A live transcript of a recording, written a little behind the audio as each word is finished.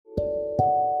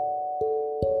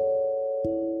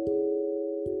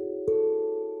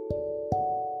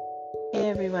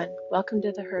everyone. Welcome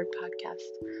to the Herd Podcast.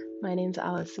 My name's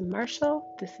Allison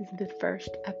Marshall. This is the first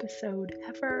episode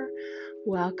ever.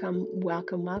 Welcome.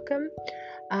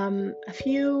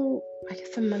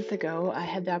 A month ago, I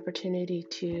had the opportunity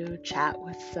to chat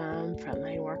with some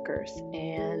frontline workers,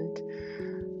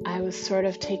 and I was sort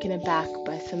of taken aback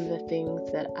by some of the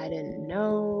things that I didn't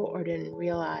know or didn't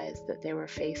realize that they were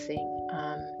facing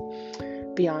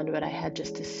beyond what I had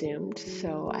just assumed.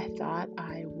 So I thought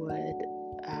I would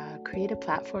create a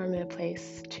platform and a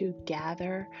place to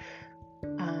gather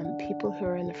people who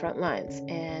are in the front lines,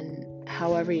 and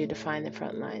however you define the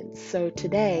front lines. So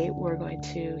today we're going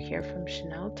to hear from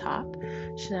Chanel Top.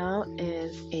 Chanel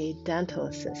is a dental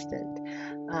assistant,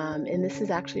 and this is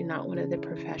actually not one of the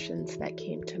professions that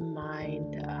came to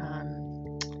mind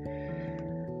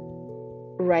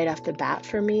right off the bat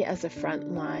for me as a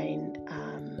frontline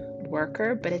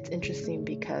worker, but it's interesting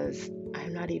because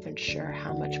I'm not even sure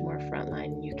how much more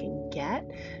frontline you can get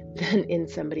than in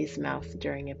somebody's mouth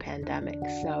during a pandemic.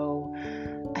 So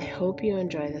I hope you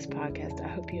enjoy this podcast. I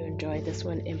hope you enjoy this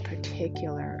one in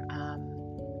particular.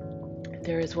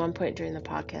 There is one point during the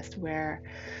podcast where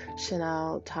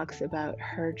Chanel talks about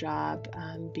her job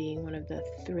being one of the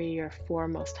 3 or 4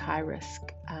 most high risk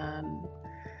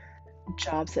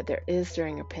jobs that there is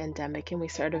during a pandemic, and we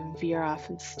sort of veer off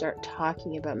and start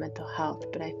talking about mental health.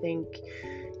 But I think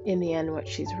in the end, what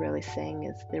she's really saying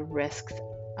is the risks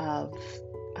of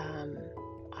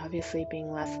obviously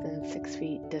being less than 6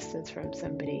 feet distance from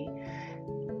somebody.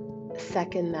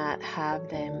 Second, that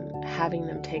having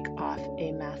them take off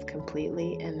a mask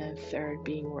completely, and then third,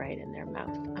 being right in their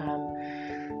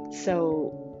mouth.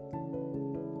 So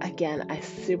again, I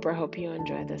super hope you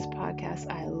enjoy this podcast.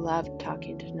 I loved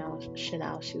talking to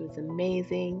Chanel. She was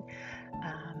amazing.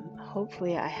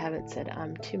 Hopefully I haven't said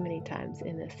too many times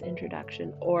in this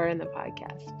introduction or in the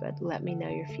podcast, but let me know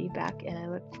your feedback, and I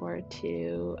look forward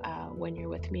to when you're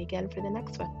with me again for the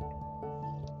next one.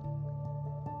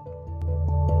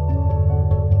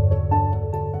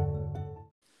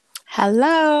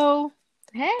 Hello.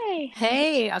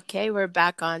 Hey. Okay, we're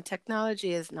back on.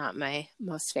 Technology is not my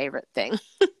most favorite thing.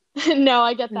 No,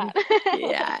 I get that.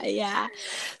 Yeah.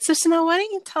 So Chanel, why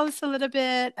don't you tell us a little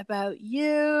bit about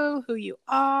you, who you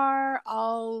are,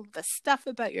 all the stuff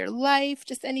about your life,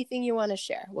 just anything you want to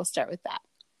share. We'll start with that.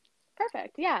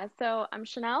 Perfect. Yeah. So I'm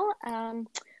Chanel. I'm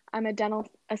a dental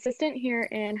assistant here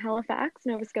in Halifax,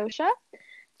 Nova Scotia.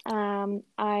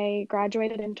 I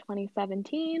graduated in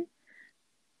 2017.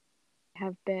 I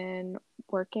have been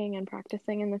working and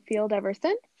practicing in the field ever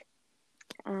since,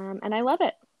 and I love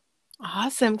it.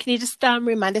 Awesome. Can you just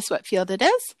remind us what field it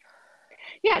is?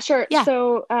 Yeah, sure. Yeah.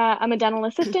 So I'm a dental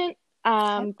assistant.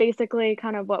 Basically,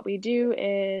 kind of what we do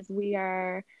is we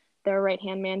are the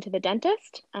right-hand man to the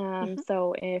dentist.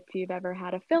 So if you've ever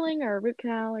had a filling or a root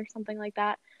canal or something like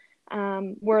that,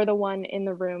 we're the one in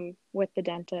the room with the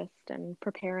dentist and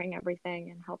preparing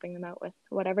everything and helping them out with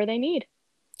whatever they need.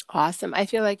 Awesome. I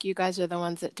feel like you guys are the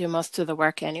ones that do most of the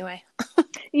work anyway.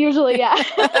 Usually, yeah.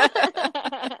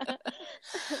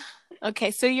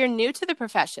 Okay, so you're new to the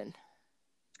profession.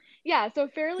 Yeah, so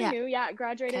fairly new. Yeah,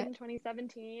 graduated in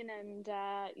 2017, and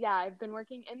I've been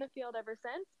working in the field ever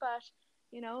since, but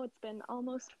it's been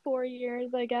almost 4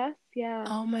 years, I guess. Yeah.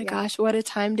 Oh my gosh, what a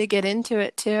time to get into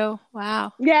it too.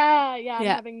 Wow. Yeah, I'm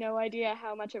having no idea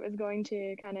how much it was going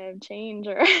to kind of change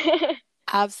or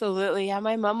Absolutely. Yeah,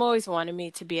 my mom always wanted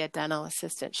me to be a dental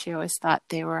assistant. She always thought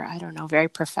they were, very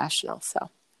professional, so.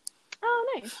 Oh,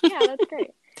 nice. Yeah, that's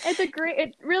great.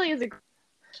 It really is a great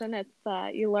profession.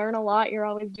 It's you learn a lot. You're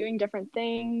always doing different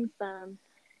things.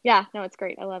 It's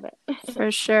great. I love it.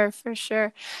 For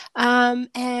sure.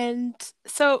 And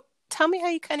so tell me how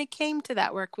you kind of came to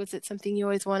that work. Was it something you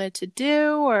always wanted to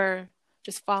do or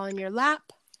just fall in your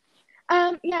lap?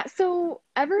 So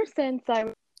ever since I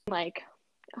was like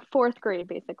 4th grade,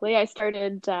 basically, I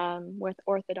started with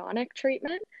orthodontic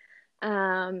treatment.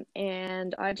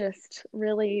 And I just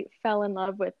really fell in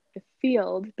love with the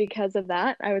field because of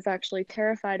that. I was actually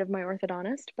terrified of my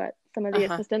orthodontist, but some of the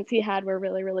assistants he had were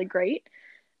really, really great.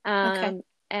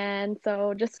 And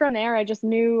so just from there, I just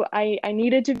knew I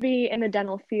needed to be in the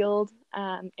dental field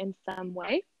in some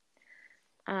way.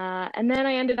 And then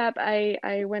I ended up,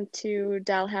 I went to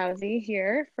Dalhousie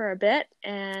here for a bit,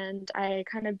 and I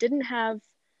kind of didn't have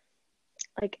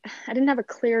a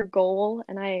clear goal,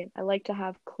 and I like to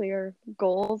have clear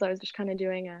goals. I was just kind of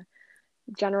doing a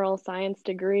general science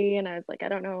degree, and I was like, I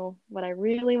don't know what I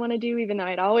really want to do, even though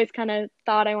I'd always kind of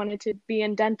thought I wanted to be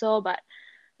in dental, but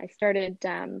I started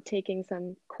taking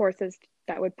some courses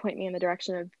that would point me in the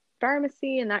direction of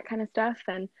pharmacy and that kind of stuff.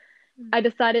 And I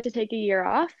decided to take a year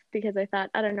off because I thought,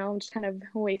 I don't know, I'm just kind of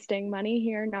wasting money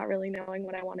here, not really knowing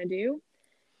what I want to do.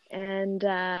 And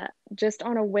just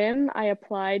on a whim, I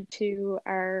applied to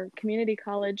our community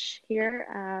college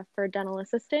here for dental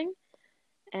assisting.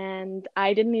 And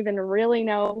I didn't even really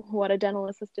know what a dental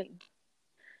assistant,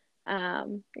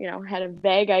 had a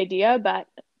vague idea, but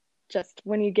just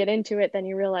when you get into it, then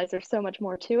you realize there's so much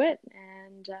more to it.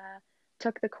 And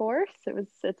took the course.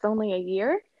 It's only a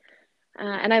year,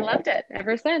 and I loved it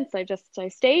ever since. I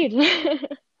stayed.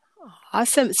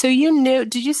 Awesome. So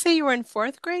did you say you were in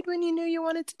fourth grade when you knew you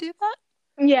wanted to do that?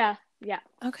 Yeah, yeah.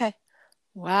 Okay.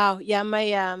 Wow. Yeah, my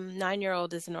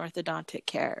 9-year-old is in orthodontic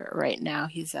care right now.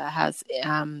 He's has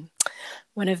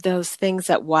one of those things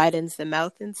that widens the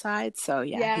mouth inside. So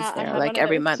yeah, he's Yeah, I there have one like of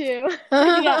every those month. too.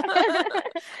 Yeah.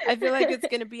 I feel like it's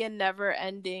going to be a never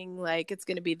ending, like it's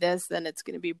going to be this, then it's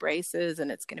going to be braces,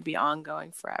 and it's going to be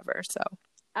ongoing forever. So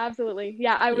Absolutely.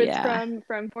 Yeah, I was yeah.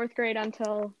 from fourth grade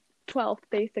until 12th,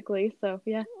 basically. So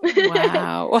yeah.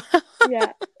 Wow.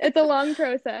 Yeah, it's a long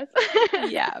process.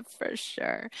 Yeah, for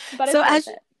sure. But So it's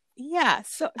worth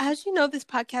it. as you know, this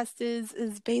podcast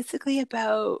is basically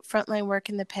about frontline work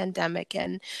in the pandemic.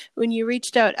 And when you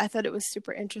reached out, I thought it was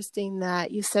super interesting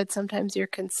that you said sometimes you're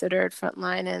considered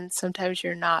frontline and sometimes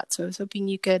you're not. So I was hoping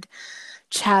you could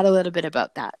chat a little bit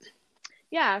about that.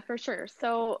 Yeah, for sure.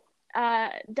 So,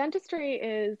 dentistry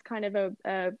is kind of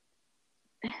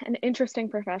an interesting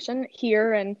profession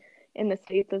here and in the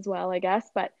States as well, I guess,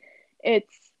 but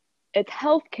it's it's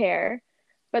healthcare,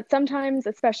 but sometimes,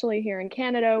 especially here in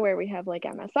Canada where we have like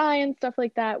MSI and stuff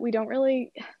like that, we don't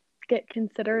really get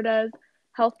considered as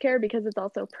healthcare because it's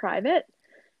also private.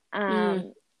 Mm,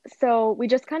 Um, so we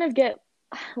just kind of get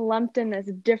lumped in this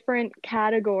different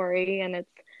category, and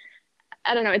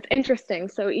I don't know, it's interesting.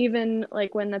 So even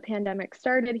like when the pandemic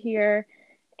started here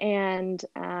and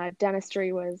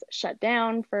dentistry was shut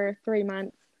down for 3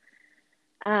 months,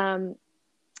 um,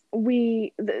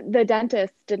 the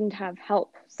dentists didn't have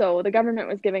help. So the government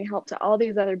was giving help to all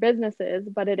these other businesses,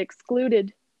 but it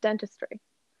excluded dentistry.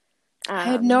 I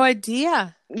had no Um,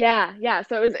 idea. yeah, yeah.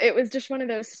 So it was just one of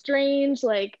those strange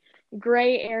like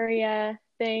gray area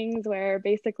things where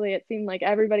basically it seemed like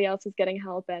everybody else was getting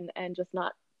help and just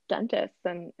not dentists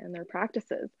and their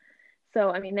practices. So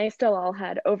I mean, they still all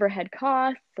had overhead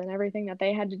costs and everything that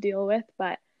they had to deal with,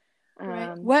 but Right.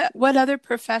 um, What other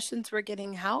professions were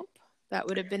getting help that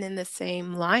would have been in the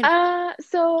same line?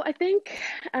 so I think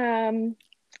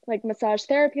like massage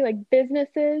therapy, like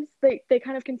businesses, they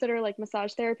kind of consider like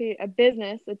massage therapy a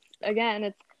business. It's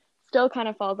still kind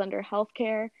of falls under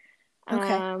healthcare.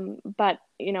 Okay. But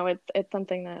it's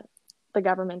something that the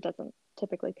government doesn't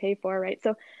typically pay for, right?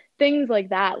 So things like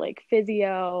that, like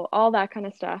physio, all that kind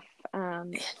of stuff,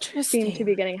 seemed to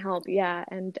be Interesting. getting help. Yeah,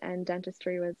 and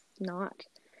dentistry was not.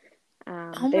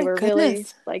 Oh They my were really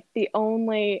goodness. like the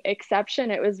only exception.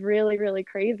 It was really, really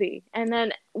crazy. And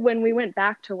then when we went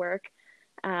back to work,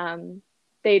 um,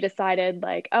 they decided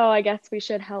like, oh, I guess we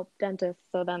should help dentists.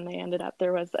 So then they ended up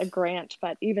there was a grant,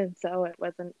 but even so, it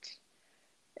wasn't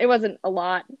a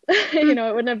lot. Hmm.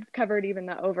 It wouldn't have covered even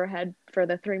the overhead for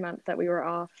the 3 months that we were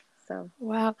off. So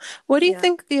Wow. What do you yeah.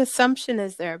 think the assumption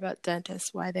is there about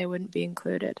dentists, why they wouldn't be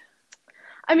included?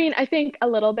 I mean, I think a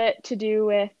little bit to do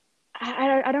with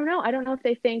I don't know. I don't know if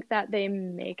they think that they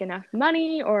make enough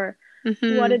money or what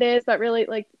Mm-hmm. it is, but really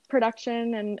like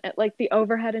production and like the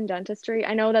overhead in dentistry.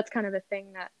 I know that's kind of a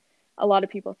thing that a lot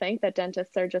of people think that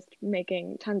dentists are just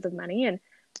making tons of money and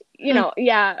Hmm.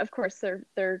 yeah, of course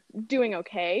they're doing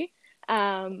okay.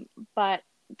 But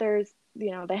there's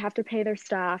they have to pay their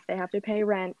staff, they have to pay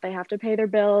rent, they have to pay their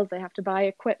bills, they have to buy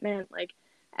equipment, like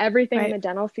everything in Right. the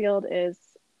dental field is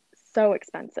so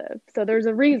expensive. So there's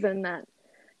a reason that,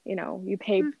 you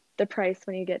pay Hmm. the price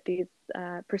when you get these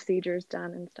procedures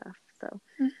done and stuff. So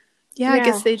Hmm. Yeah, I yeah.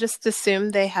 guess they just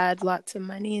assumed they had lots of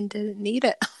money and didn't need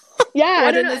it. Yeah, I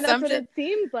What don't an know. And that's what assumption. it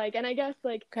seems like. And I guess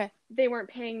like Okay. they weren't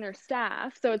paying their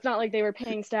staff. So it's not like they were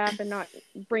paying staff and not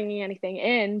bringing anything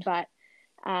in. But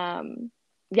um,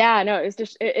 yeah, no,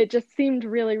 it just seemed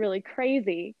really, really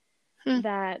crazy Hmm.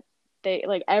 that they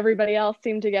like everybody else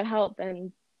seemed to get help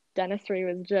and dentistry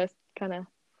was just kind of,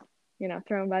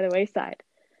 thrown by the wayside.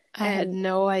 I had And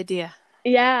no idea.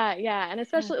 yeah, yeah. And Yeah.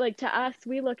 especially like to us,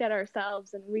 we look at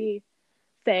ourselves and we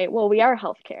say, well, we are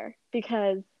healthcare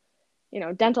because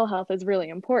dental health is really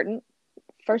important,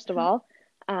 first of Hmm. all,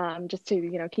 just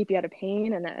to, keep you out of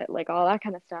pain and like all that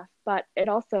kind of stuff. But it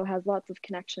also has lots of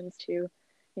connections to,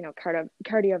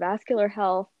 cardiovascular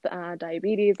health,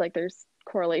 diabetes, like there's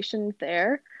correlations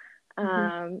there.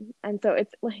 Hmm. And so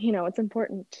it's, it's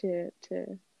important to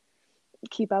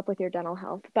keep up with your dental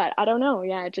health. But I don't know.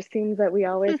 Yeah, it just seems that we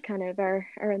always kind of are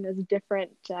in this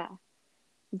different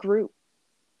group.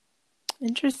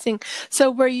 Interesting.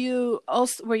 So were you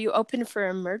open for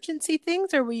emergency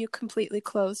things, or were you completely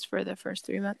closed for the first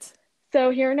 3 months? So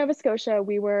here in Nova Scotia,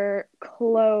 we were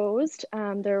closed.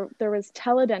 There was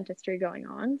teledentistry going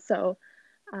on. So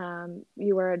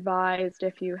you were advised,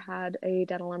 if you had a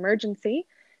dental emergency,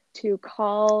 to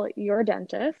call your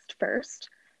dentist first.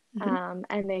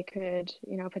 And they could,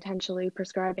 potentially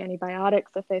prescribe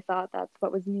antibiotics if they thought that's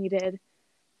what was needed.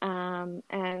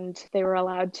 And they were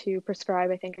allowed to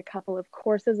prescribe, I think, a couple of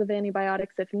courses of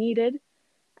antibiotics if needed.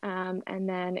 And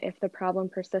then if the problem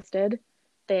persisted,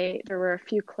 there were a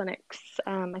few clinics.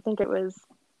 I think it was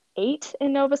 8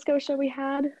 in Nova Scotia we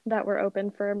had that were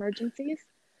open for emergencies.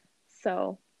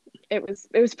 So it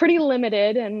was pretty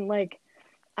limited, and like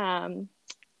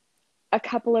a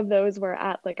couple of those were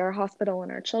at like our hospital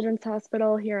and our children's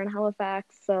hospital here in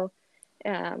Halifax. So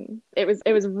it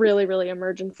was really, really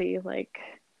emergency. Like,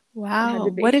 wow.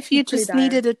 What if you just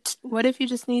needed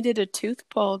a tooth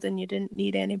pulled and you didn't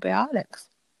need antibiotics?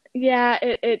 Yeah,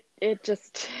 it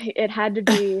had to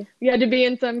be, you had to be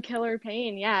in some killer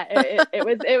pain. Yeah,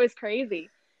 it was crazy.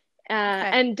 Okay.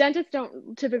 And dentists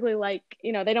don't typically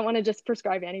they don't want to just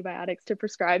prescribe antibiotics to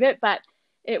prescribe it, but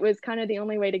it was kind of the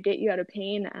only way to get you out of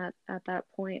pain at that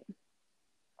point.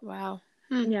 Wow.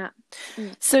 Yeah.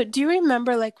 So do you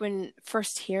remember when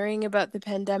first hearing about the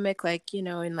pandemic,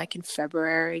 in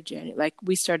February, January,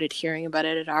 we started hearing about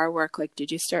it at our work? Did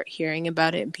you start hearing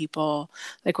about it and people,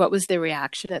 what was the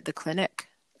reaction at the clinic?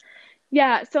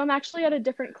 Yeah. So I'm actually at a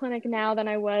different clinic now than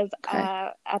I was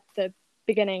at the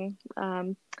beginning.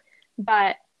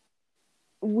 But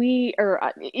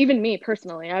even me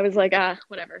personally, I was like,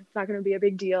 whatever, it's not going to be a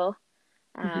big deal.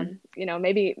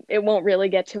 Maybe it won't really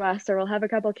get to us, or we'll have a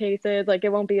couple cases,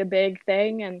 it won't be a big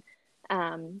thing. And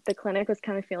the clinic was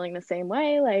kind of feeling the same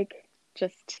way, it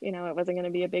wasn't going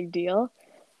to be a big deal.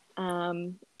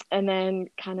 And then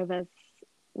kind of as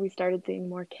we started seeing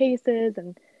more cases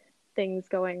and things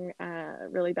going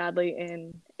really badly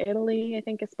in Italy, I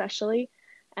think especially,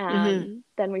 then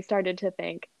we started to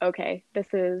think, okay,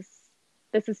 this is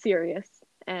serious.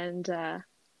 And the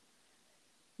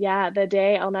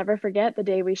day, I'll never forget the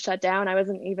day we shut down. I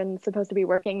wasn't even supposed to be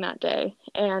working that day.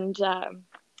 And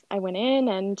I went in,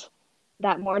 and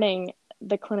that morning,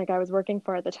 the clinic I was working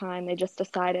for at the time, they just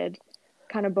decided,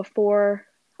 kind of before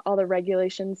all the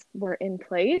regulations were in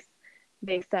place,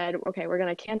 they said, okay, we're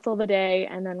going to cancel the day,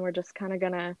 and then we're just kind of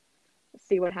going to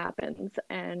see what happens.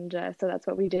 And so that's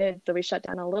what we did. So we shut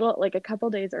down a couple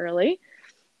days early.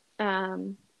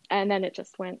 And then it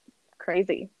just went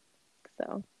crazy.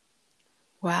 So.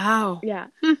 Wow. Yeah.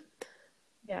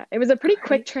 Yeah. It was a pretty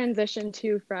quick transition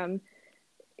too, from,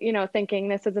 thinking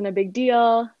this isn't a big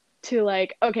deal to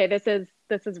okay, this is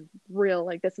real.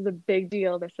 This is a big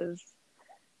deal. This is,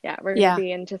 we're going to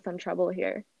be into some trouble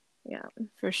here. Yeah,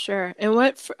 for sure.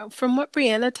 And from what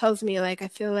Brianna tells me, I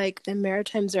feel like the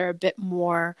Maritimes are a bit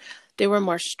more, they were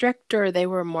more strict, or they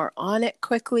were more on it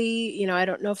quickly. I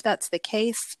don't know if that's the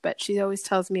case, but she always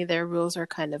tells me their rules are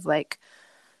kind of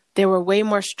they were way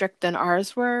more strict than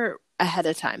ours were ahead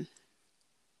of time.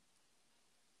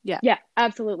 Yeah. Yeah,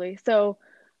 absolutely. So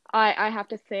I have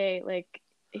to say,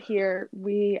 here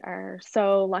we are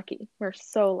so lucky. We're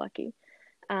so lucky.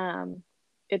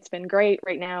 It's been great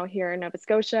right now here in Nova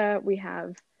Scotia. We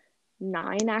have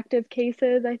 9 active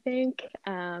cases, I think.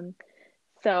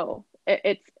 So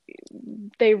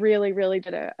they really, really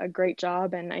did a great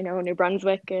job. And I know New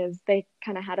Brunswick they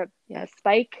kind of had a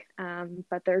spike,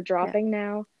 but they're dropping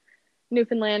now.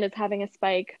 Newfoundland is having a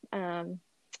spike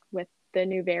with the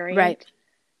new variant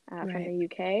from the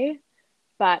UK,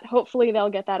 but hopefully they'll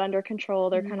get that under control.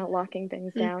 They're kind of locking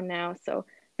things down now. So,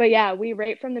 but yeah,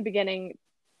 right from the beginning,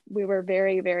 we were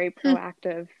very, very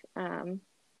proactive,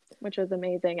 which was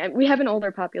amazing. And we have an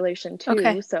older population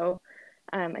too, so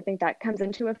I think that comes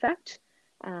into effect.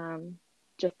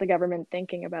 Just the government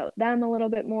thinking about them a little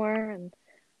bit more.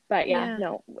 But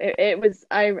it was,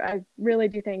 I really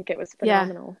do think it was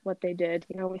phenomenal what they did.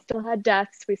 We still had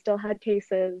deaths, we still had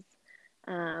cases,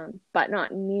 but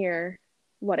not near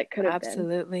what it could have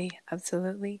been.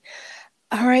 Absolutely.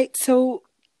 All right. So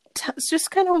just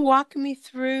kind of walk me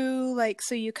through,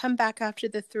 so you come back after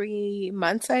the 3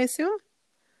 months, I assume,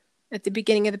 at the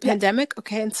beginning of the pandemic.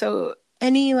 Okay. And so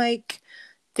any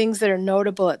things that are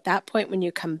notable at that point when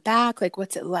you come back,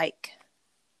 what's it like?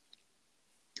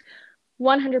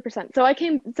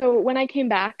 100%. So when I came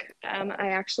back, I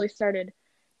actually started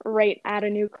right at a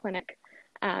new clinic.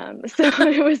 So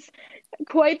it was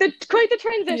quite the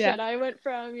transition. I went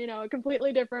from, a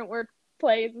completely different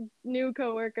place, new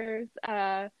coworkers.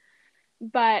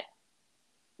 But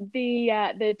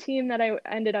the team that I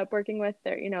ended up working with,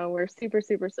 were super,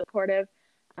 super supportive.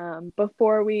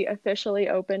 Before we officially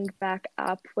opened back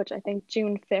up, which I think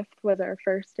June 5th was our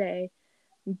first day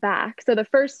back. So the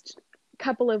first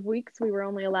couple of weeks, we were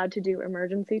only allowed to do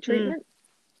emergency treatment.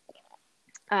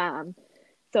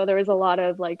 So there was a lot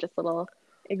of like just little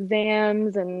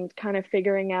exams and kind of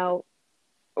figuring out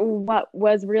what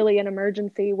was really an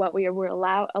emergency, what we were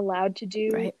allowed to do.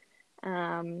 Right.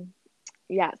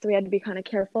 So we had to be kind of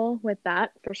careful with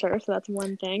that for sure. So that's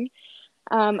one thing.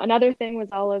 Another thing was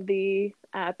all of the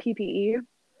PPE,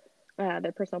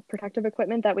 the personal protective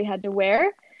equipment that we had to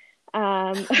wear,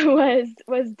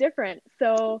 was different.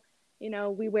 So,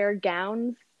 we wear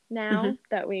gowns now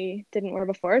that we didn't wear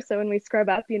before. So when we scrub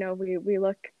up, we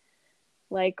look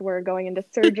like we're going into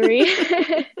surgery.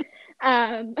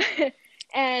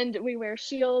 And we wear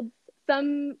shields.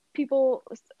 Some people,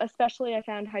 especially I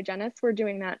found hygienists, were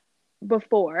doing that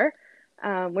before,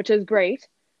 which is great.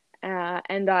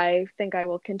 And I think I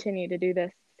will continue to do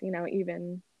this,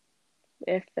 even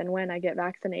if and when I get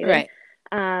vaccinated. Right.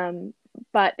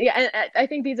 But yeah, I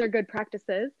think these are good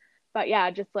practices. But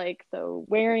yeah, just like, so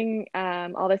wearing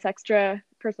all this extra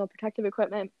personal protective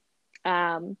equipment.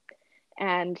 And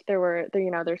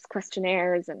there's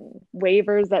questionnaires and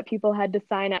waivers that people had to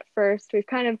sign at first. We've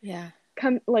kind of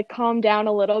calmed down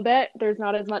a little bit. There's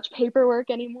not as much paperwork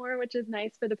anymore, which is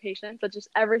nice for the patients. But just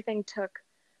everything took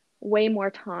way more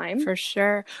time. For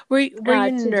sure. Were you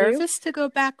nervous to go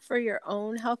back for your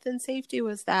own health and safety?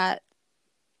 Was that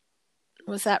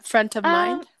front of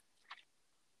mind?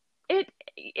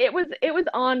 It was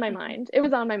on my mind. It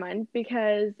was on my mind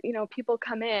because, people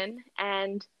come in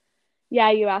and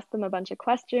you ask them a bunch of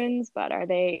questions, but are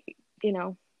they,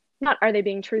 not are they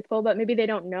being truthful, but maybe they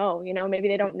don't know, maybe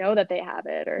they don't know that they have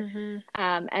it, or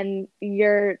and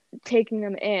you're taking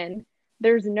them in.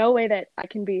 There's no way that I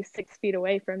can be 6 feet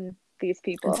away from these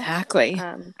people. Exactly.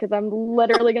 Because I'm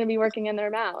literally going to be working in their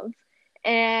mouths.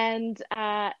 And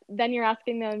then you're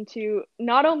asking them to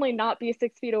not only not be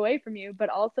 6 feet away from you, but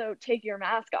also take your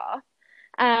mask off.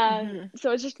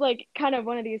 So it's just like kind of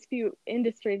one of these few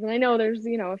industries. And I know there's,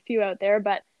 a few out there,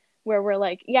 but where we're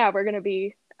like, we're going to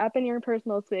be up in your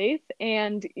personal space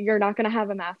and you're not going to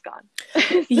have a mask on.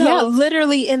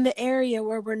 Literally in the area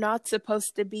where we're not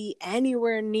supposed to be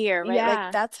anywhere near, right?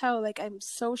 Like that's how, like, I'm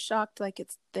so shocked. Like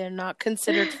they're not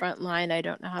considered frontline. I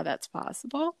don't know how that's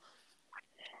possible.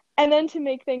 And then to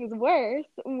make things worse,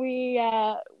 we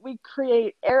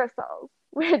create aerosols,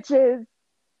 which is,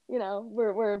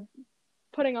 we're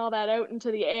putting all that out into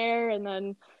the air, and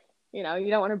then, you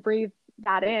don't want to breathe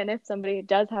that in. If somebody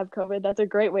does have COVID, that's a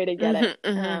great way to get it.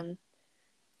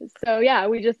 So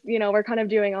we just, we're kind of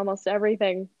doing almost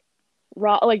everything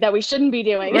raw, like that we shouldn't be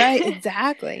doing. Right,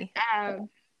 exactly.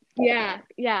 Yeah.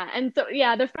 And so,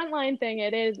 the frontline thing,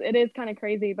 it is kind of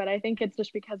crazy, but I think it's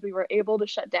just because we were able to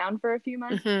shut down for a few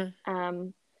months.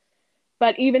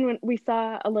 But even when we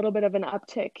saw a little bit of an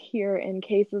uptick here in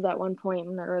cases at one point,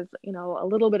 and there was, a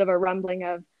little bit of a rumbling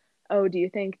of, oh, do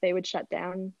you think they would shut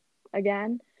down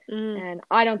again? And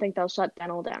I don't think they'll shut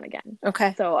dental down again.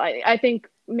 Okay. So I think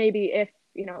maybe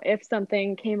if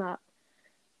something came up,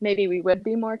 maybe we would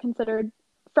be more considered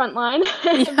frontline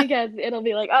because it'll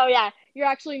be like, oh yeah, you're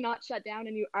actually not shut down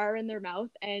and you are in their mouth.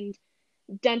 And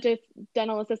dentists,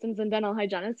 dental assistants, and dental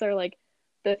hygienists are like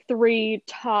the 3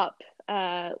 top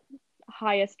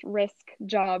highest risk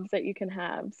jobs that you can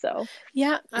have. So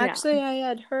actually I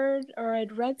had heard, or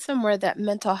I'd read somewhere, that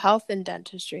mental health in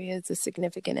dentistry is a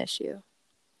significant issue.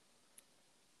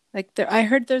 Like I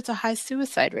heard there's a high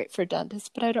suicide rate for dentists,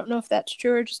 but I don't know if that's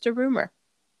true or just a rumor.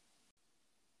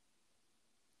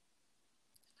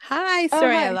 Hi,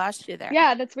 sorry, I lost you there.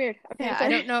 Yeah, that's weird. Okay, I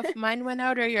don't know if mine went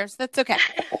out or yours. That's okay.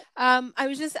 I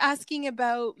was just asking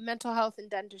about mental health in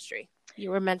dentistry.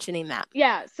 You were mentioning that.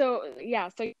 So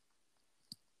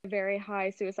very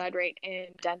high suicide rate in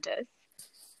dentists.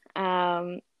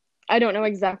 I don't know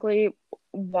exactly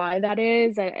why that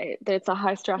is. It's a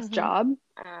high stress job.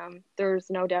 There's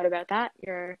no doubt about that.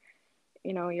 You're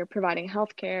providing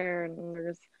healthcare, and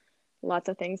there's lots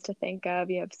of things to think of.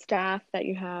 You have staff that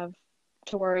you have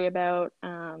to worry about.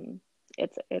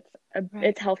 It's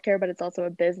healthcare, but it's also a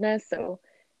business, so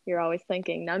you're always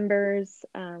thinking numbers.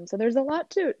 So there's a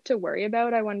lot to worry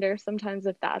about. I wonder sometimes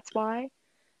if that's why.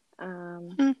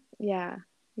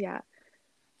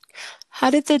 How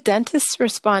did the dentists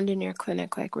respond in your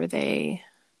clinic? Like,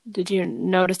 did you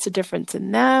notice a difference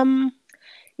in them?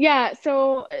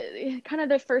 So kind of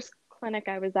the first clinic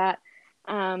I was at,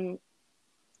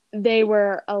 they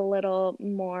were a little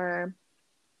more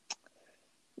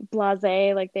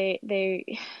blasé. Like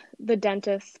the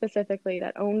dentist specifically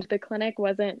that owned the clinic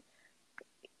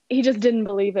he just didn't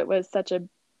believe it was such a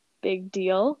big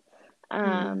deal.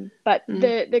 But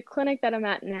the clinic that I'm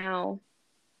at now,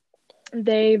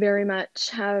 they very much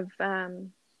have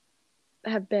been,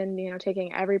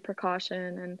 taking every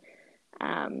precaution,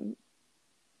 and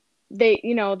they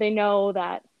know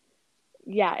that,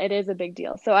 yeah, it is a big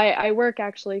deal. So I work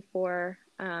actually for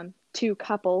two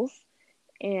couples,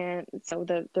 and so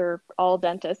they're all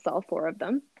dentists, all four of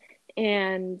them.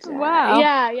 And wow.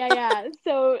 Yeah.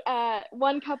 So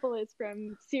one couple is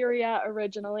from Syria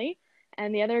originally,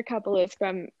 and the other couple is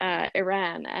from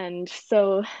Iran. And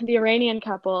so the Iranian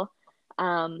couple,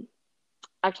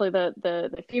 actually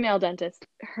the female dentist,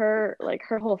 her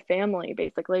whole family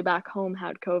basically back home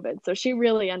had COVID. So she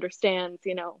really understands,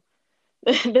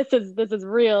 this is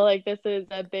real, like this is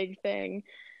a big thing.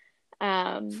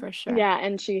 For sure. Yeah,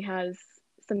 and she has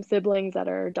some siblings that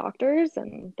are doctors,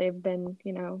 and they've been,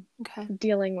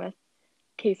 dealing with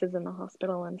cases in the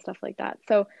hospital and stuff like that.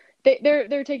 So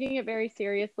they're taking it very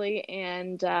seriously,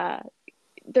 and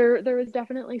there was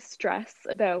definitely stress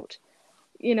about,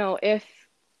 if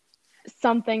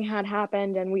something had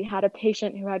happened and we had a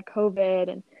patient who had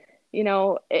COVID, and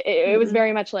it was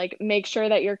very much like, make sure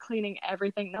that you're cleaning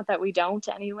everything. Not that we don't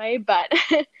anyway, but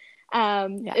it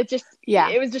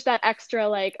was just that extra,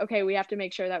 like, okay, we have to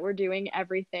make sure that we're doing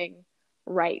everything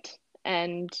right.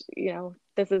 And,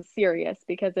 this is serious,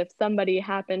 because if somebody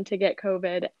happened to get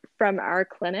COVID from our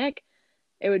clinic,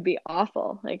 it would be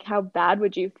awful. Like, how bad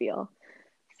would you feel?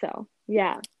 So,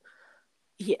 yeah.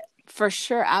 Yeah, for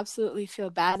sure. Absolutely feel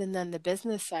bad. And then the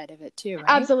business side of it too, right?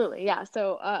 Absolutely. Yeah.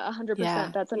 So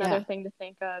 100%, that's another thing to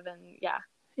think of. And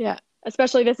yeah.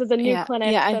 Especially this is a new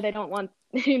clinic, so they don't want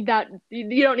that.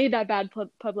 You don't need that bad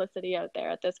publicity out there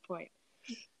at this point.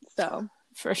 So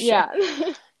for sure.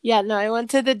 Yeah. No, I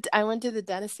went to the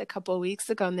dentist a couple of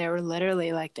weeks ago, and they were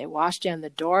literally like, they washed down the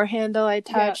door handle I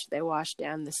touched. They washed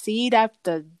down the seat up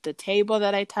the table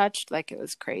that I touched. Like, it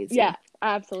was crazy. Yeah,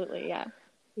 absolutely. Yeah.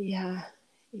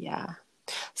 Yeah.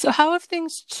 So how have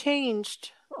things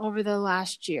changed over the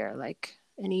last year? Like,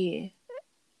 any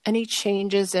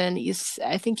changes? And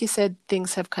I think you said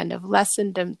things have kind of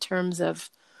lessened in terms of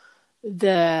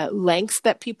the lengths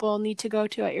that people need to go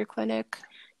to at your clinic.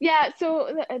 Yeah,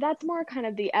 so that's more kind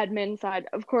of the admin side.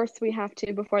 Of course, we have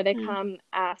to, before they come,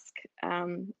 ask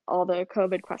all the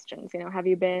COVID questions. Have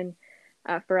you been,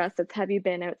 for us, it's have you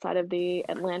been outside of the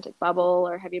Atlantic bubble,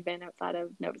 or have you been outside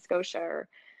of Nova Scotia, or,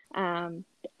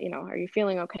 are you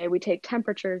feeling okay? We take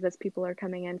temperatures as people are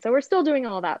coming in. So we're still doing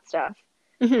all that stuff,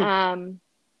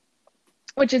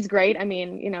 which is great. I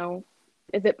mean,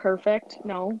 is it perfect?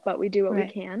 No, but we do what we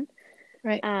can.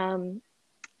 Right.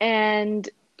 And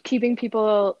keeping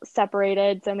people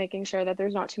separated, so making sure that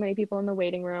there's not too many people in the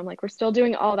waiting room. Like, we're still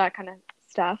doing all that kind of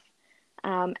stuff.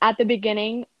 At the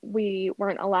beginning, we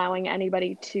weren't allowing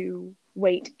anybody to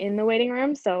wait in the waiting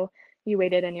room. So you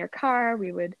waited in your car,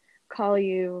 we would call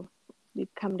you, you'd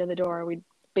come to the door, we'd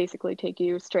basically take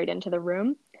you straight into the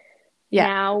room. Yeah.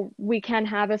 Now we can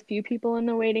have a few people in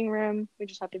the waiting room. We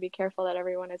just have to be careful that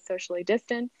everyone is socially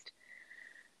distanced.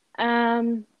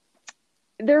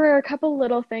 There were a couple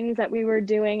little things that we were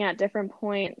doing at different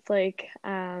points. Like,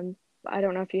 I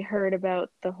don't know if you heard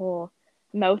about the whole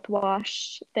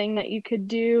mouthwash thing that you could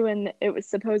do, and it was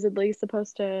supposedly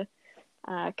supposed to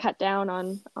cut down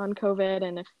on COVID.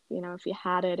 And if you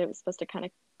had it, it was supposed to kind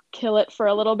of kill it for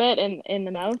a little bit in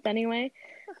the mouth anyway.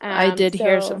 I did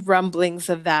hear some rumblings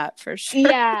of that, for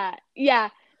sure. Yeah.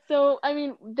 So, I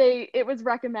mean, it was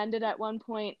recommended at one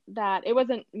point that it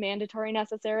wasn't mandatory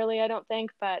necessarily, I don't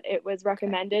think, but it was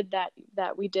recommended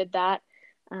that we did that.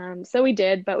 So we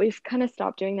did, but we've kind of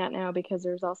stopped doing that now, because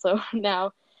there's also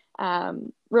now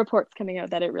reports coming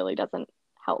out that it really doesn't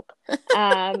help. So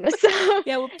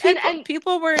yeah, well,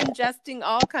 people were ingesting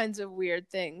all kinds of weird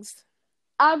things.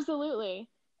 Absolutely.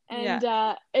 And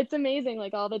it's amazing,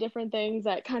 like, all the different things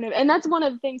that kind of, and that's one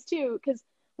of the things too, because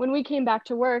when we came back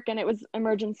to work, and it was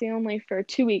emergency only for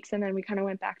 2 weeks, and then we kind of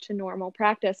went back to normal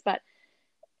practice, but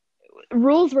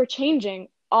rules were changing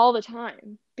all the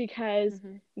time, because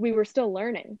we were still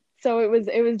learning. So it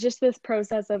was just this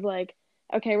process of like,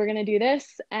 okay, we're going to do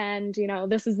this, and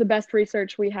this is the best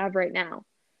research we have right now.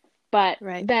 But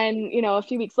then, a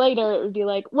few weeks later, it would be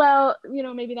like, well,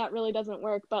 maybe that really doesn't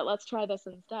work, but let's try this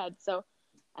instead. So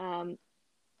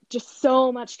just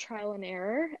so much trial and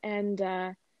error. And,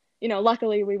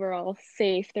 luckily we were all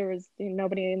safe. There was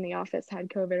nobody in the office had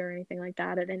COVID or anything like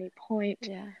that at any point.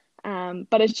 Yeah.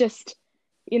 But it's just,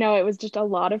 it was just a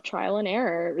lot of trial and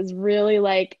error. It was really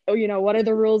like, oh, what are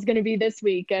the rules going to be this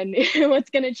week, and what's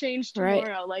going to change Right.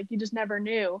 tomorrow? Like, you just never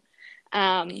knew.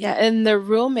 Yeah, and the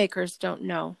rule makers don't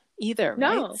know either, right?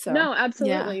 No, yeah.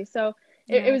 absolutely. So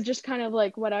it was just kind of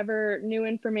like whatever new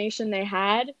information they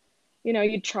had,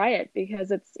 you'd try it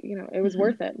because it was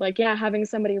worth it. Like, yeah, having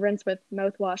somebody rinse with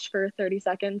mouthwash for 30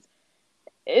 seconds,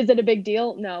 is it a big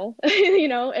deal? No.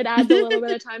 It adds a little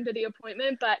bit of time to the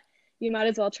appointment, but you might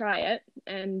as well try it.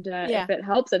 And if it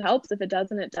helps, it helps. If it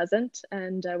doesn't, it doesn't.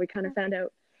 And we kind of found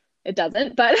out it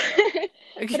doesn't, but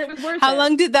but it was worth it. How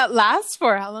long did that last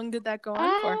for? How long did that go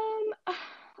on for?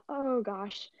 Oh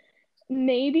gosh,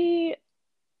 maybe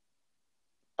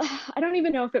I don't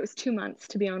even know if it was 2 months,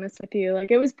 to be honest with you. Like,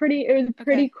 it was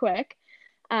pretty quick.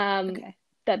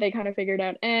 That they kind of figured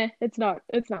out, it's not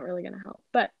really going to help.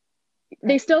 But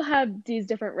they still have these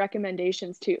different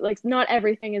recommendations too. Like, not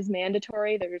everything is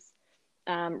mandatory. There's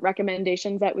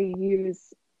recommendations that we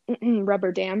use.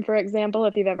 Rubber dam, for example,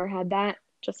 if you've ever had that.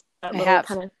 Just that little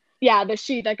kind of, the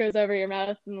sheet that goes over your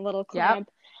mouth and the little clamp.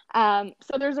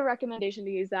 So there's a recommendation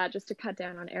to use that just to cut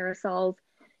down on aerosols.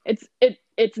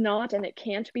 It's not, and it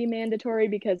can't be mandatory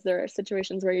because there are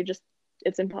situations where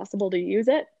it's impossible to use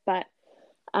it. But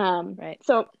right.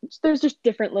 So there's just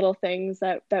different little things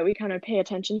that we kind of pay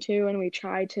attention to, and we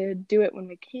try to do it when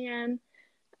we can.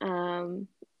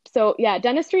 So yeah,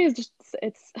 dentistry is just,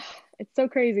 it's so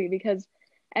crazy because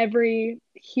every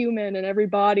human and every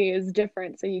body is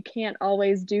different. So you can't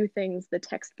always do things the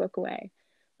textbook way.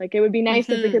 Like, it would be nice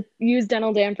if we could use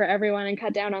dental dam for everyone and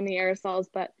cut down on the aerosols,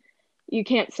 but you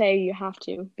can't say you have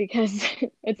to because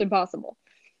it's impossible.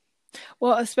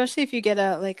 Well, especially if you get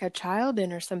a child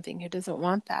in or something who doesn't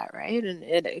want that, right? And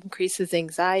it increases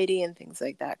anxiety and things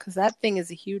like that, because that thing is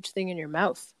a huge thing in your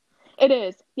mouth. It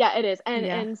is. Yeah, it is.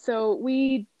 And so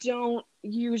we don't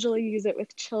usually use it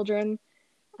with children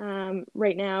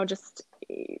right now, just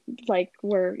like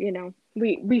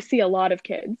we see a lot of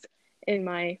kids in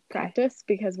my practice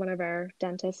because one of our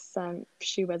dentists,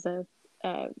 she was a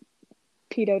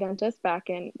pedo dentist back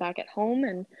at home,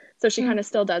 and so she kind of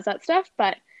still does that stuff,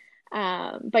 but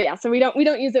yeah, so we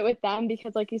don't use it with them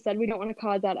because, like you said, we don't want to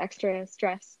cause that extra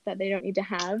stress that they don't need to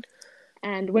have.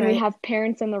 And when we have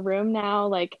parents in the room now,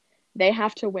 like, they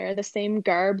have to wear the same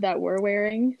garb that we're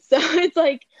wearing, so it's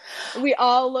like we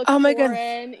all look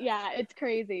foreign. Yeah, it's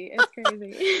crazy.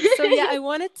 So yeah, I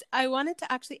wanted to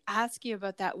actually ask you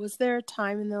about that. Was there a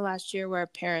time in the last year where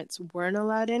parents weren't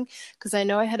allowed in? Because I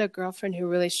know I had a girlfriend who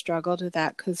really struggled with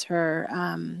that because her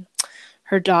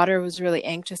daughter was really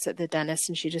anxious at the dentist,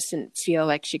 and she just didn't feel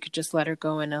like she could just let her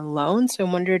go in alone. So I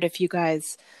wondered if you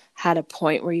guys had a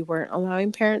point where you weren't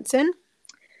allowing parents in.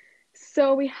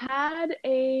 So we had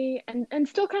and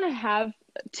still kind of have,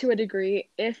 to a degree,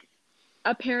 if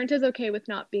a parent is okay with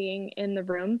not being in the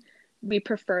room, we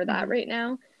prefer that right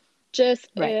now. Just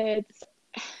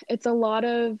it's a lot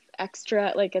of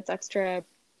extra, like, it's extra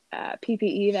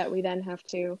PPE that we then have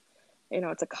to,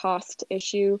 it's a cost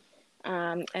issue.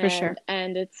 For sure.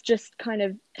 And it's just kind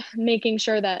of making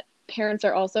sure that parents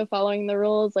are also following the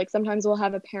rules. Like, sometimes we'll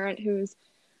have a parent who's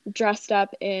dressed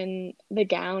up in the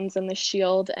gowns and the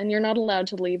shield, and you're not allowed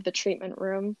to leave the treatment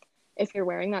room if you're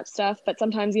wearing that stuff. But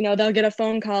sometimes, they'll get a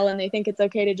phone call and they think it's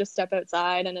okay to just step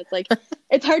outside, and it's like,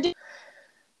 it's hard to,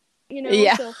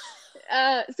 Yeah.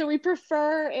 So we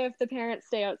prefer if the parents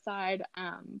stay outside,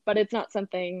 but it's not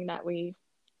something that we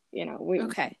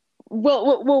okay.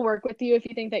 We'll work with you if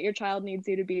you think that your child needs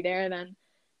you to be there. Then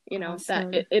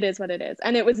awesome. that it is what it is,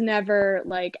 and it was never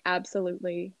like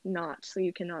absolutely not, so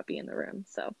you cannot be in the room.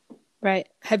 So right.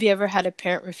 Have you ever had a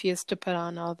parent refuse to put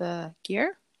on all the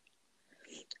gear?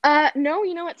 No.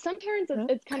 You know what, some parents,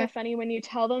 it's kind of funny when you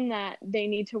tell them that they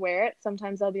need to wear it.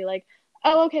 Sometimes they'll be like,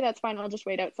 oh, okay, that's fine, I'll just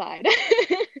wait outside.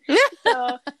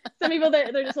 So some people,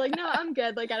 they're just like, no, I'm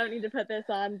good, like, I don't need to put this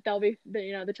on, they'll be,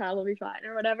 the child will be fine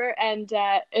or whatever. And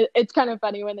it's kind of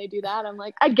funny when they do that. I'm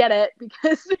like, I get it,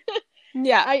 because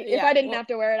if I didn't have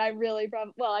to wear it, I really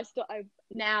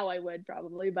now I would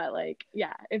probably, but like,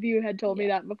 yeah, if you had told me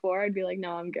that before, I'd be like,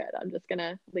 no, I'm good, I'm just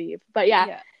gonna leave. But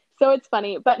so it's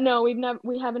funny. But no,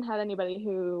 we haven't had anybody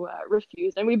who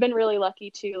refused, and we've been really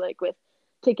lucky too, like with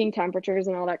taking temperatures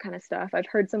and all that kind of stuff. I've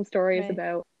heard some stories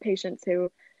about patients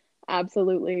who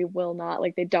absolutely will not,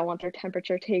 like, they don't want their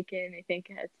temperature taken, they think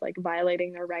it's like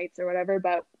violating their rights or whatever.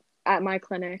 But at my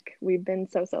clinic, we've been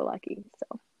so lucky.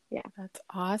 So yeah, that's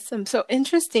awesome. So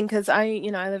interesting, because I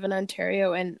live in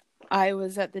Ontario, and I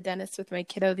was at the dentist with my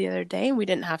kiddo the other day, and we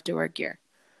didn't have to wear gear.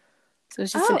 So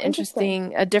it's just an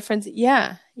interesting difference.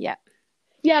 Yeah.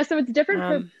 Yeah, so it's different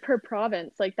Um, per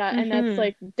province like that, and that's mhm,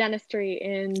 like dentistry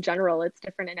in general. It's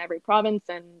different in every province,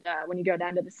 and when you go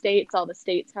down to the states, all the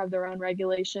states have their own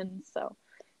regulations. So,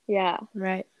 yeah,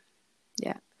 right.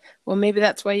 Yeah. Well, maybe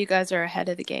that's why you guys are ahead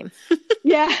of the game.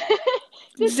 yeah, just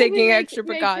because we Taking extra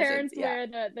make precautions. parents Yeah.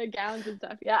 wear the gowns and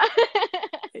stuff. Yeah.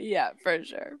 Yeah, for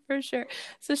sure. For sure.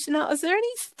 So Chanel, is there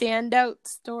any standout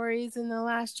stories in the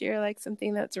last year, like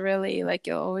something that's really like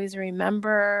you'll always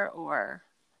remember, or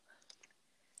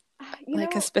You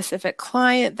like a know, specific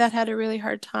client that had a really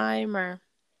hard time, or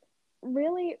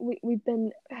really, we've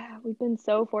been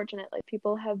so fortunate. Like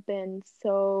people have been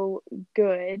so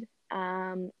good.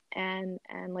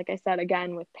 And like I said,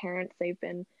 again, with parents, they've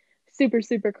been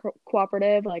super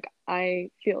cooperative. Like I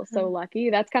feel so mm, lucky.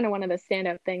 That's kind of one of the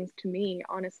standout things to me,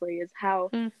 honestly, is how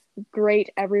mm, great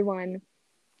everyone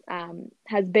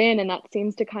has been. And that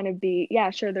seems to kind of be, yeah,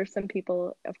 sure, there's some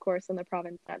people, of course, in the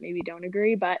province that maybe don't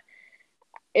agree, but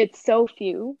it's so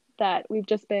few that we've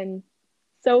just been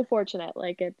so fortunate.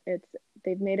 Like it's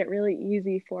they've made it really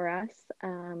easy for us.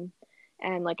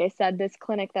 And like I said, this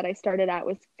clinic that I started at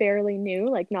was fairly new,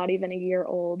 like not even a year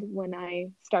old when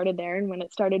I started there, and when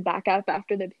it started back up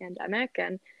after the pandemic.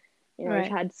 And we've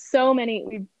right. had so many.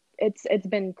 We've It's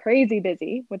been crazy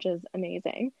busy, which is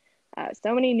amazing.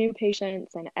 So many new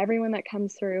patients, and everyone that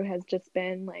comes through has just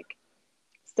been like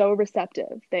so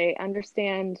receptive. They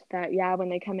understand that, yeah, when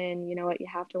they come in, you know what, you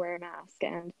have to wear a mask,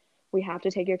 and we have to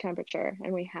take your temperature,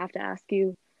 and we have to ask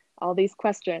you all these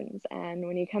questions. And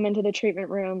when you come into the treatment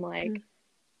room, like, Mm,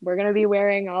 we're going to be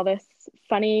wearing all this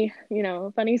funny,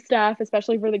 funny stuff,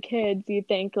 especially for the kids. You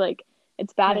think like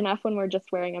it's bad right. enough when we're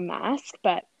just wearing a mask,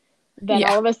 but then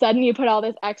Yeah. all of a sudden you put all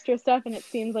this extra stuff and it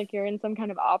seems like you're in some kind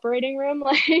of operating room.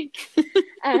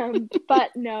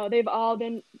 But no, they've all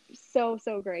been so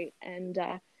great. And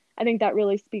I think that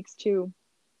really speaks to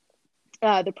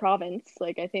the province.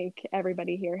 Like, I think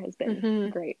everybody here has been Hmm.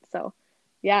 great. So,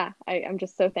 yeah, I'm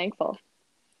just so thankful.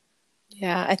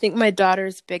 Yeah, I think my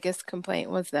daughter's biggest complaint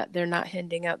was that they're not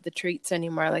handing out the treats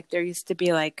anymore. Like there used to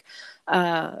be like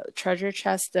a treasure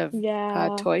chest of Yeah,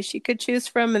 toys she could choose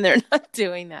from, and they're not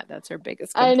doing that. That's her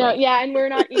biggest I know. complaint. Yeah, and we're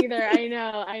not either. I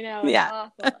know. It's Yeah.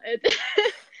 awful.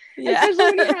 Yeah.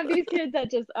 Especially when you have these kids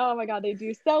that just, oh my God, they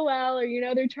do so well,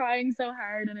 or they're trying so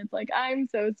hard, and it's like, I'm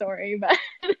so sorry, but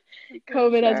For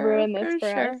COVID has sure. ruined this For for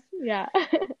us. sure. Yeah.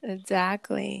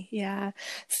 Exactly. Yeah.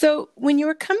 So when you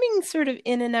were coming sort of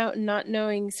in and out and not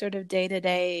knowing sort of day to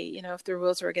day, if the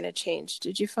rules were going to change,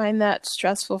 did you find that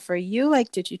stressful for you?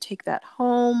 Like, did you take that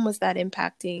home? Was that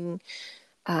impacting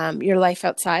your life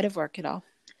outside of work at all?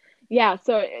 Yeah,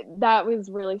 so that was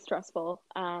really stressful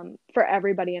for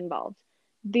everybody involved.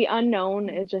 The unknown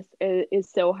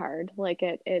is so hard. Like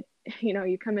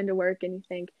you come into work and you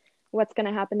think, what's going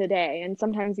to happen today? And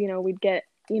sometimes, we'd get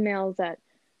emails at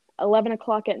 11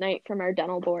 o'clock at night from our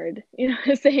dental board,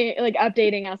 saying, like,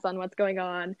 updating us on what's going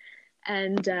on.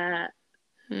 And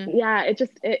Hmm. yeah,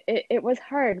 it was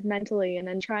hard mentally. And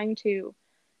then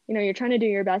you're trying to do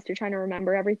your best, you're trying to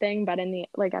remember everything, but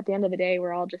at the end of the day,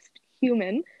 we're all just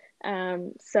human.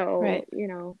 So Right.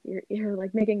 you're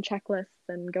like making checklists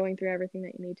and going through everything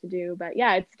that you need to do. But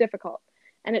yeah, it's difficult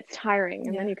and it's tiring.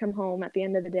 And then Yeah. you come home at the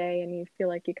end of the day and you feel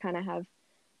like you kind of have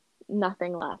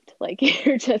nothing left. Like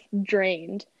you're just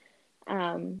drained.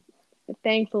 But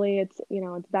thankfully it's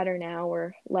better now.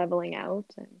 We're leveling out,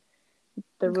 and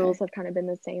the rules Okay. have kind of been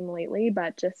the same lately,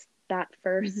 but just that Hmm.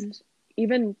 first,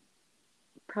 even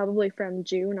probably from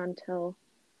June until,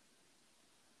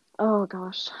 oh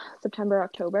gosh, September,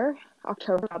 October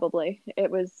probably.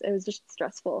 It was just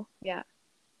stressful. Yeah.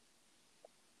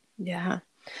 Yeah.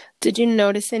 Did you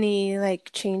notice any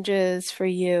like changes for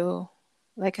you,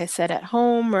 like I said, at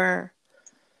home, or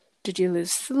did you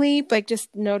lose sleep? Like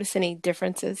just notice any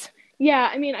differences? Yeah,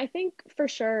 I mean, I think for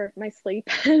sure my sleep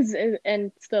is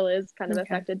and still is kind of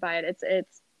Okay. affected by it.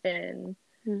 It's been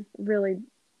Mm, really,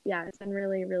 yeah, it's been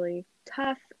really, really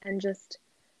tough, and just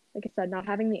like I said, not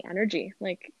having the energy.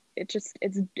 Like it's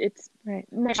right.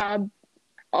 my job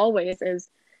always is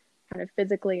kind of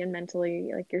physically and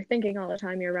mentally, like you're thinking all the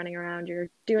time, you're running around, you're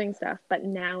doing stuff, but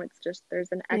now it's just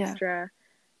there's an Yeah. extra,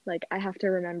 like I have to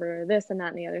remember this and that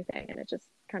and the other thing, and it just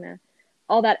kind of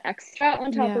all that extra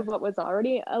on top Yeah. of what was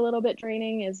already a little bit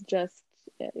draining is just,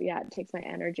 yeah, it takes my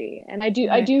energy. And I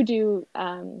Right. do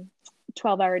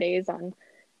 12-hour days on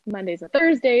Mondays and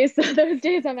Thursdays, so those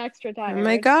days I'm extra Oh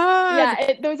my tired. Yeah,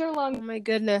 God. those are long Oh my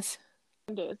goodness.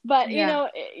 days, but Yeah.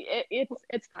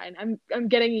 it's fine. I'm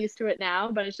getting used to it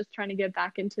now, but it's just trying to get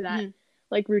back into that Mhm.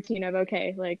 like routine of,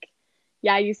 okay, like,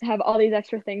 yeah, I used to have all these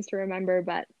extra things to remember,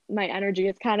 but my energy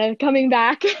is kind of coming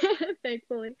back,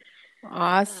 thankfully.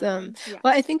 Awesome. Yeah.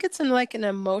 Well, I think it's like an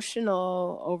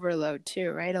emotional overload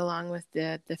too, right? Along with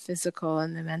the physical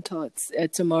and the mental,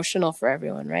 it's emotional for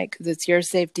everyone, right? Because it's your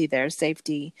safety, their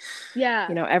safety, Yeah.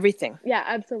 everything. Yeah,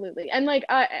 absolutely. And like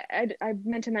I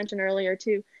meant to mention earlier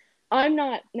too, I'm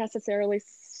not necessarily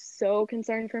so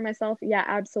concerned for myself. Yeah,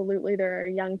 absolutely. There are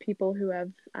young people who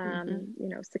have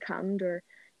succumbed or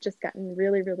just gotten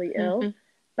really, really ill. Mm-hmm.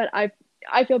 But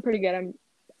I feel pretty good. I'm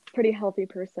a pretty healthy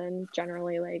person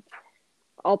generally. Like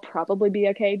I'll probably be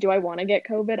okay. Do I want to get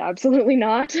COVID? Absolutely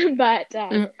not. But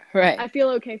Right. I feel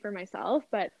okay for myself.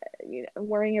 But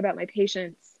worrying about my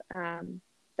patients,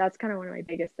 that's kind of one of my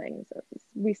biggest things.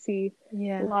 We see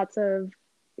lots of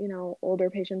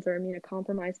older patients or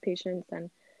immunocompromised patients,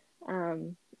 and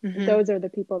those are the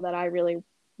people that I really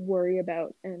worry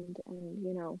about. And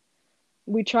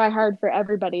we try hard for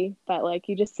everybody, but like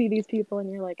you just see these people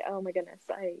and you're like, oh my goodness,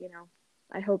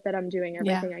 I hope that I'm doing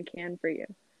everything I can for you.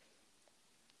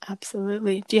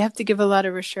 Absolutely. Do you have to give a lot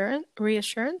of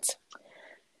reassurance?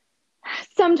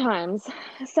 Sometimes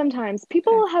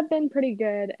people have been pretty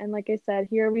good, and like I said,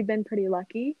 here we've been pretty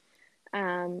lucky.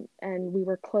 And we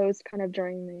were closed kind of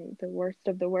during the worst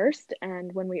of the worst,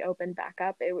 and when we opened back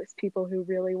up, it was people who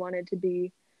really wanted to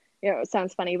be, it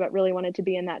sounds funny, but really wanted to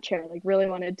be in that chair, like really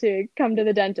wanted to come to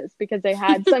the dentist because they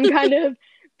had some kind of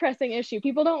pressing issue.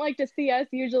 People don't like to see us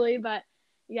usually, but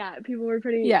yeah, some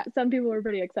people were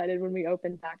pretty excited when we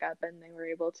opened back up and they were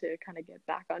able to kind of get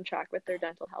back on track with their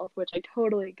dental health, which I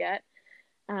totally get.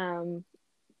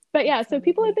 But yeah, so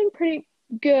people have been pretty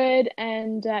good,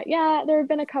 and there have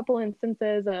been a couple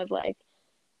instances of like,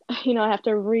 I have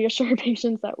to reassure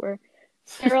patients that we're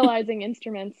sterilizing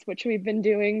instruments, which we've been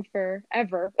doing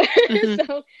forever. Mm-hmm.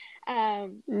 So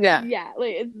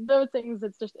like those things,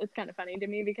 it's kind of funny to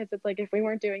me because it's like if we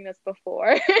weren't doing this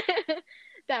before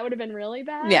that would have been really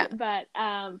bad. But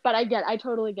I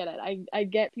totally get it. I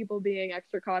get people being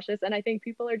extra cautious, and I think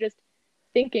people are just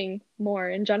thinking more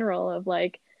in general of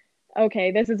like,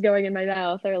 okay, this is going in my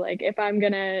mouth, or like if I'm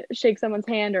gonna shake someone's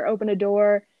hand or open a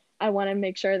door, I want to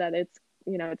make sure that it's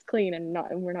it's clean and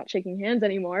we're not shaking hands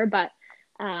anymore. But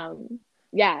I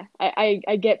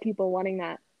get people wanting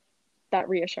that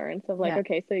reassurance of like,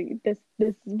 okay, so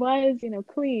this was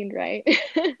cleaned, right?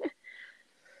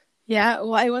 Yeah,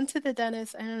 well, I went to the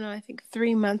dentist, I don't know, I think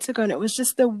 3 months ago, and it was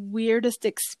just the weirdest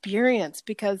experience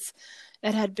because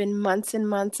it had been months and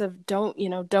months of don't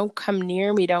come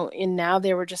near me, and now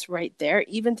they were just right there.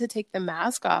 Even to take the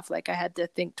mask off, like I had to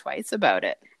think twice about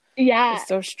it. Yeah. It's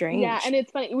so strange. Yeah, and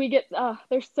it's funny. We get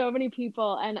there's so many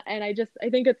people, and I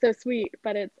think it's so sweet,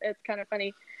 but it's kind of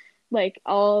funny. Like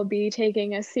I'll be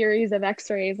taking a series of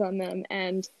x-rays on them,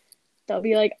 and they'll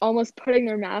be like almost putting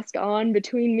their mask on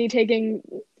between me taking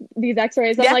these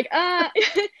x-rays. I'm like,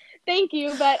 thank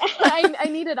you, but I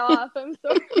need it off. I'm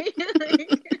sorry.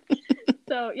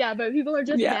 So yeah, but people are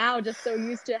just now just so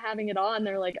used to having it on.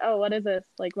 They're like, oh, what is this?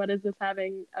 Like, what is this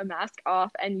having a mask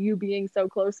off and you being so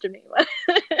close to me?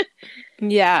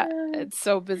 Yeah, it's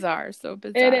so bizarre. So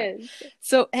bizarre. It is.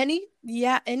 So any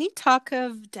talk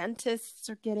of dentists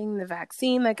are getting the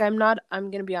vaccine? Like I'm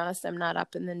going to be honest, I'm not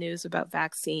up in the news about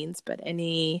vaccines, but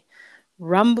any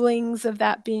rumblings of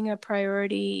that being a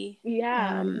priority?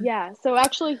 Yeah. So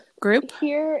actually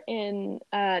here in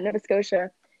Nova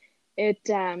Scotia,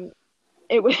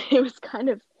 it was kind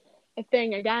of a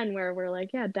thing again where we're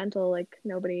like, yeah, dental, like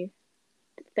nobody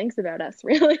thinks about us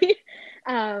really.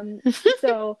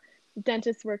 So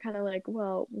dentists were kind of like,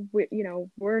 well,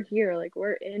 we're here, like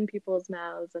we're in people's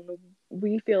mouths and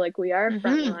we feel like we are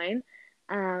frontline,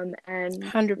 and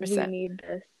 100%. We need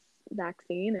this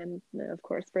vaccine, and of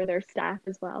course for their staff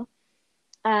as well.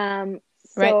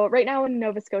 So right now in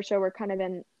Nova Scotia, we're kind of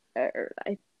in,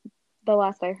 the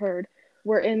last I heard,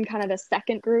 we're in kind of the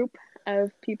second group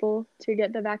of people to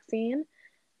get the vaccine.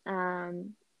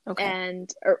 Okay.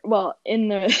 And in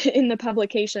the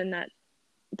publication that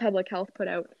Public Health put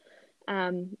out,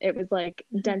 it was like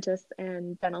dentists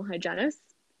and dental hygienists.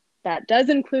 That does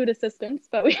include assistants,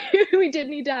 but we did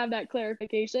need to have that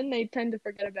clarification. They tend to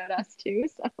forget about us too.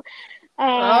 So,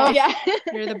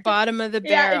 you're the bottom of the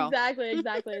barrel. Yeah,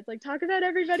 exactly. It's like talk about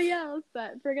everybody else,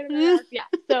 but forget about us. Yeah.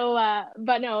 So,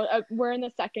 but no, we're in the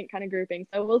second kind of grouping.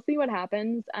 So we'll see what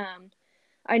happens.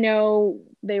 I know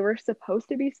they were supposed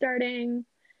to be starting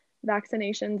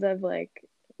vaccinations of like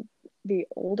the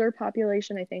older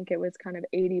population. I think it was kind of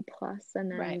 80 plus,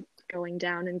 and then going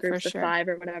down in groups of 5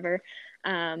 or whatever.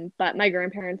 But my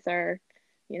grandparents are,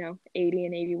 80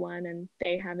 and 81, and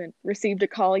they haven't received a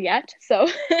call yet. So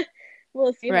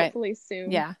we'll see hopefully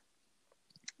soon. Yeah.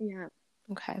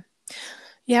 Okay.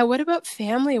 Yeah. What about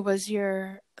family? Was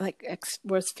your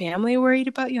was family worried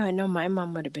about you? I know my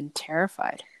mom would have been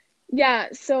terrified. Yeah.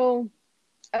 So,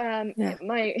 Yeah.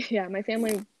 my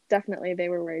family, definitely, they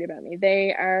were worried about me.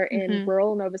 They are in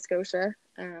rural Nova Scotia.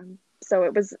 So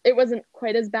it wasn't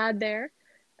quite as bad there,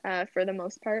 for the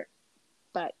most part,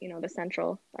 but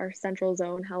our central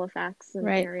zone, Halifax and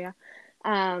Right. area,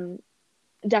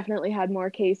 definitely had more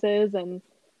cases, and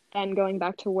then going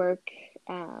back to work,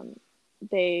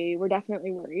 they were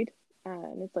definitely worried.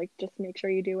 And it's like, just make sure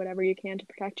you do whatever you can to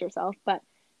protect yourself. But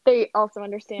they also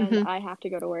understand I have to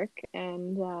go to work,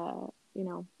 and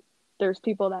there's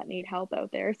people that need help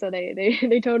out there. So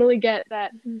they totally get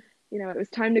that. It was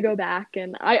time to go back,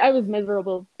 and I was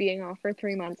miserable being off for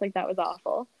 3 months. Like, that was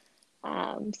awful.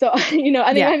 So I think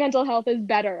my mental health is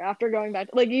better after going back.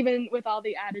 Like, even with all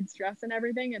the added stress and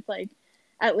everything, it's like,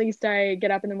 at least I get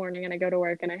up in the morning and I go to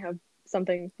work and I have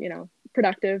something,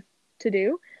 productive to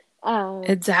do.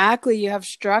 Exactly. You have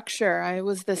structure. I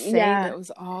was the same. Yeah. It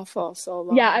was awful. So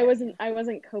long. Yeah, I wasn't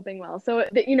coping well. So,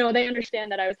 they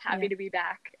understand that I was happy to be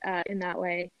back, in that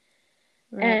way.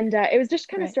 Right. And it was just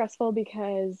kind of stressful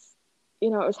because, it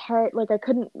was hard. Like, I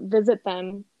couldn't visit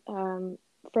them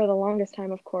for the longest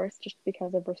time, of course, just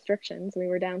because of restrictions. We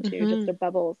were down to just a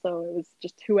bubble. So it was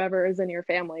just whoever is in your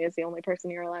family is the only person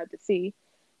you're allowed to see,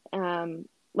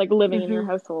 like living in your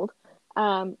household.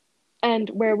 And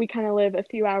where we kind of live a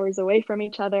few hours away from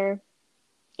each other,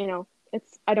 I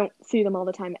don't see them all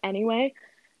the time anyway.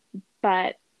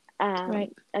 But,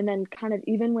 and then kind of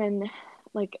even when,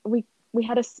 like, we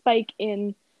had a spike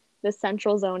in the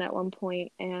central zone at one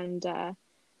point, and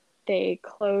they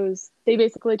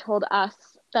basically told us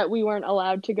that we weren't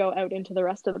allowed to go out into the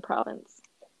rest of the province.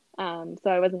 So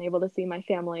I wasn't able to see my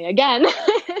family again.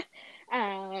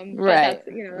 But that's,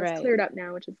 it's cleared up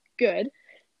now, which is good.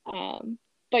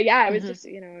 But yeah, it was just,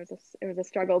 it was a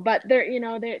struggle. But they're,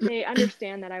 they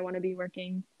understand that I want to be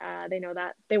working. They know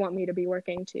that they want me to be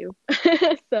working too.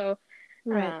 So,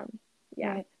 yeah.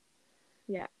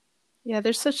 Yeah,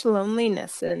 there's such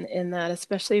loneliness in that,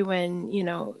 especially when,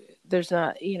 there's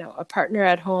not, a partner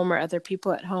at home or other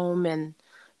people at home, and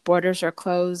borders are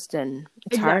closed, and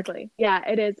it's hard. Yeah,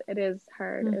 it is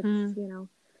hard. It's,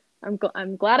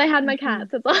 I'm glad I had my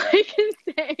cats. That's all I can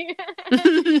say.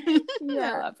 I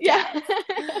love cats.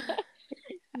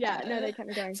 Yeah, no, they kept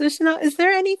me going. So, Chanel, is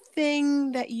there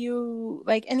anything that you,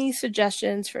 like, any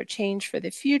suggestions for change for the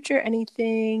future?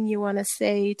 Anything you want to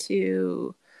say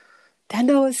to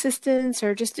dental assistants,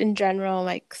 or just in general,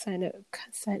 like, kind of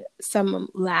some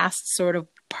last sort of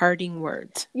parting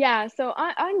words? Yeah, so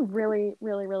I'm really,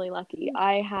 really, really lucky.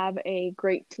 I have a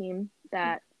great team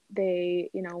that they,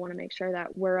 want to make sure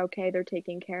that we're okay. They're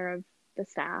taking care of the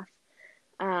staff.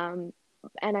 And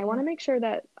I want to make sure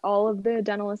that all of the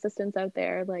dental assistants out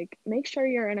there, like, make sure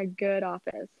you're in a good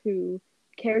office who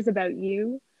cares about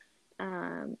you,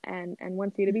 and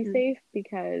wants you to be safe,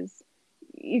 because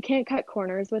you can't cut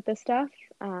corners with this stuff,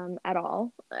 at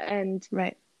all. And,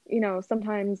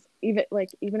 sometimes even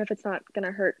if it's not going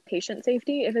to hurt patient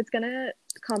safety, if it's going to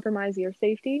compromise your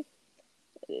safety,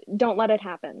 don't let it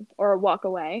happen or walk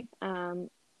away. That's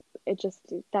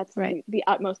the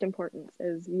utmost importance,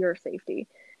 is your safety.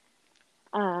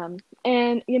 And,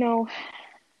 I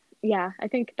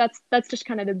think that's just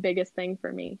kind of the biggest thing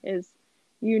for me, is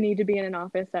you need to be in an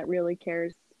office that really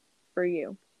cares for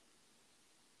you.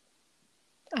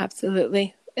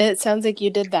 Absolutely. It sounds like you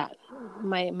did that.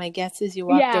 My guess is you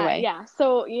walked away. Yeah.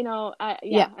 So,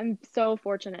 I'm so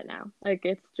fortunate now. Like,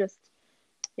 it's just,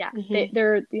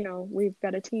 they're, we've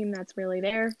got a team that's really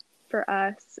there for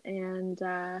us, and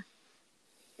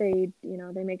they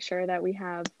make sure that we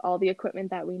have all the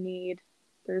equipment that we need.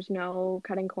 There's no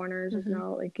cutting corners. There's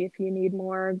no, like, if you need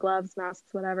more gloves,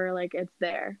 masks, whatever, like, it's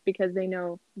there because they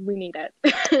know we need it.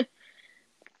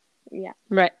 Yeah.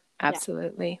 Right.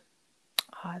 Absolutely. Yeah.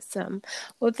 Awesome.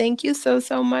 Well, thank you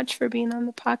so much for being on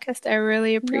the podcast. I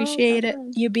really appreciate it.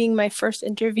 You being my first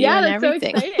interview and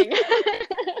everything. So exciting.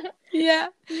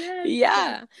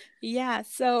 Yeah.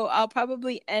 So I'll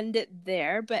probably end it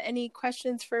there. But any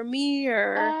questions for me,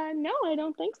 or? No, I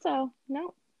don't think so.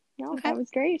 No, okay. That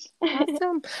was great.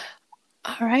 Awesome.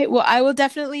 All right. Well, I will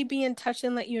definitely be in touch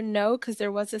and let you know, because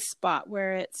there was a spot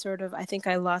where it sort of, I think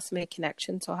I lost my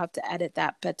connection, so I'll have to edit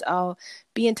that. But I'll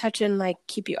be in touch and, like,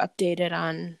 keep you updated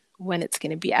on when it's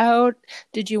going to be out.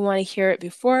 Did you want to hear it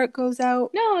before it goes out?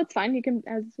 No, it's fine. You can,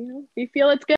 as you feel it's good.